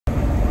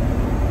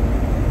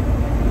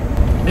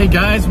Hey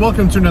guys,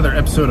 welcome to another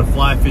episode of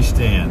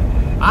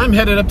FlyFishDan. I'm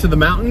headed up to the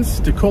mountains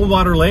to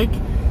Coldwater Lake.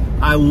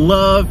 I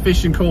love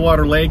fishing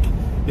Coldwater Lake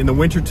in the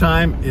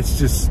wintertime. It's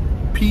just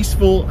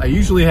peaceful. I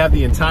usually have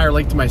the entire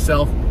lake to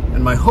myself,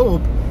 and my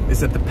hope is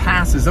that the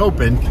pass is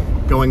open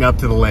going up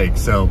to the lake.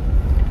 So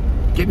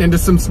getting into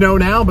some snow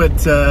now,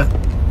 but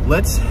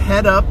let's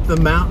head up the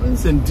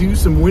mountains and do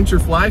some winter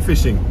fly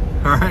fishing.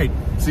 All right,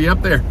 see you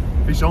up there.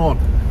 Fish on.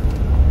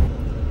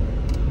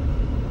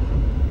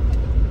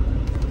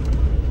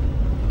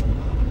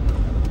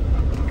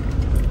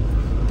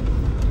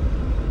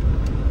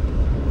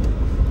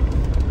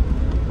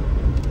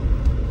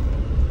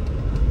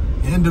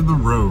 End of the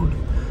road.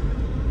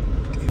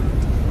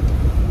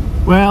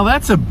 Well,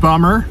 that's a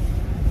bummer.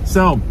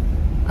 So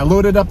I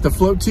loaded up the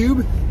float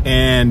tube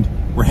and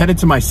we're headed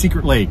to my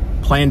secret lake,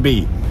 Plan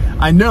B.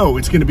 I know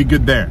it's gonna be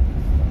good there,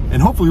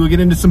 and hopefully we'll get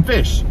into some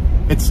fish.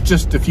 It's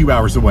just a few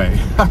hours away.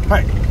 All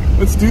right,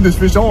 let's do this.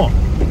 Fish on.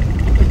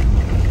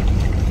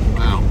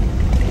 Wow.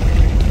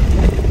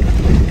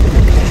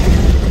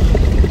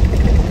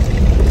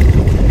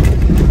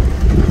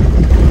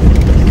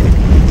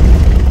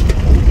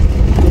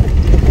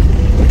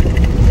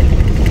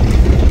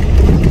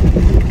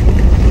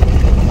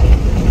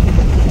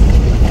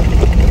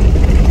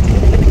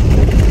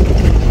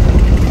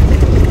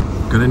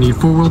 Gonna need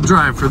four-wheel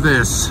drive for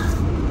this.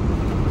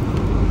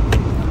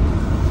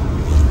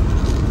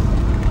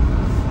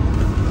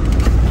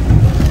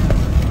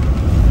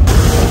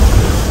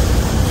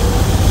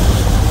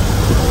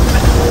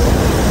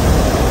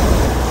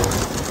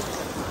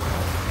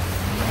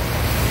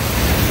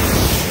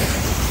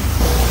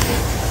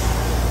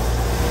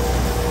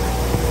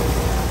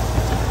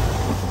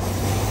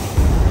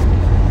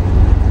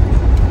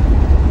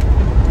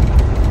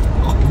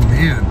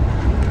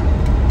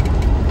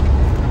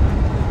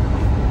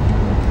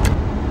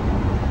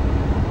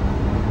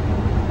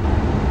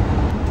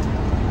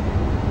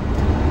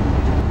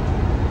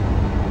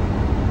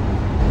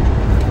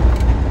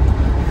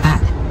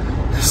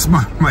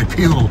 Might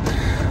be a little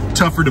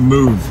tougher to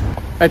move.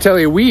 I tell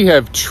you, we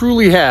have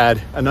truly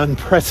had an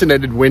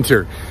unprecedented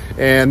winter,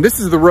 and this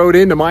is the road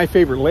into my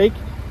favorite lake,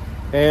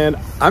 and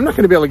I'm not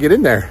going to be able to get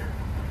in there.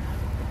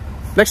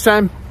 Next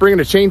time, bringing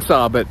a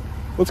chainsaw, but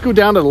let's go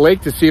down to the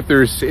lake to see if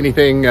there's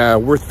anything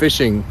worth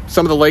fishing.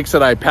 Some of the lakes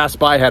that I passed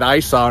by had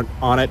ice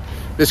on it.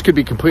 This could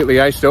be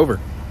completely iced over.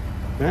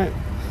 All right,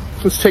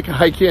 let's take a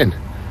hike in.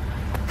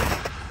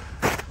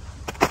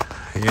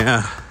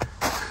 Yeah,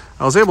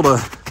 I was able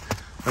to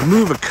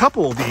move a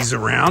couple of these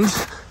around,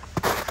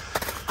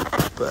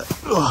 but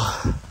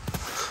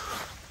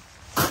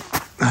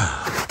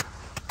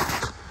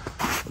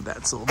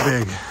that's a little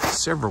big.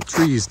 Several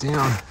trees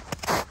down.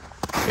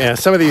 Yeah,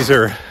 some of these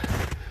are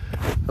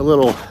a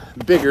little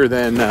bigger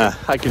than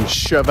I can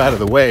shove out of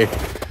the way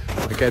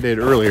like I did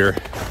earlier.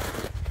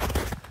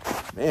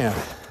 Man,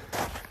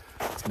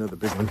 there's another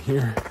big one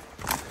here.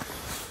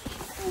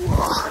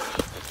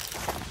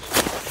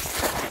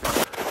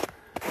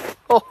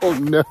 Oh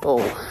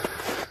no.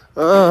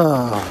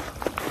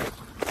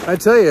 I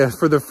tell you,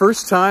 for the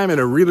first time in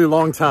a really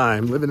long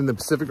time living in the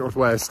Pacific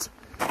Northwest,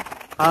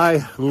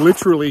 I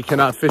literally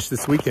cannot fish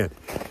this weekend.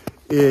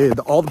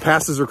 All the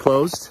passes are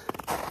closed.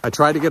 I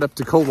tried to get up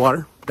to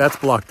Coldwater. That's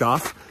blocked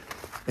off.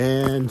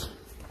 And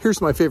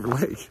here's my favorite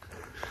lake.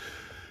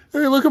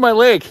 Hey, look at my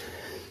lake.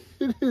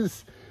 It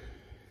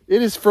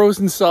is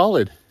frozen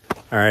solid.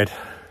 All right,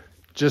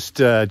 just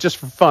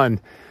for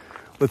fun,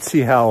 let's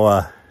see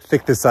how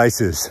thick this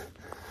ice is.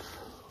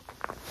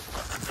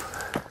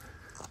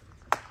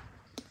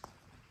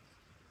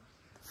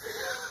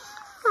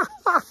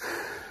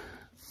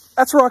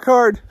 That's rock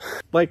hard.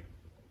 Like,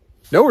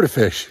 nowhere to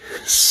fish.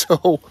 So,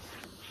 all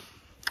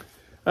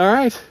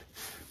right.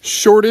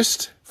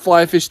 Shortest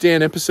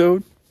FlyFishDan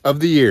episode of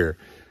the year.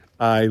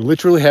 I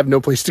literally have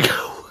no place to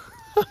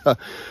go.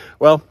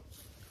 Well,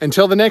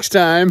 until the next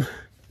time,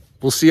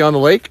 we'll see you on the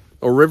lake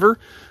or river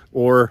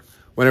or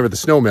whenever the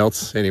snow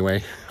melts.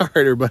 Anyway, all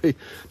right, everybody.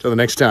 Until the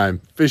next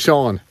time, fish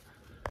on.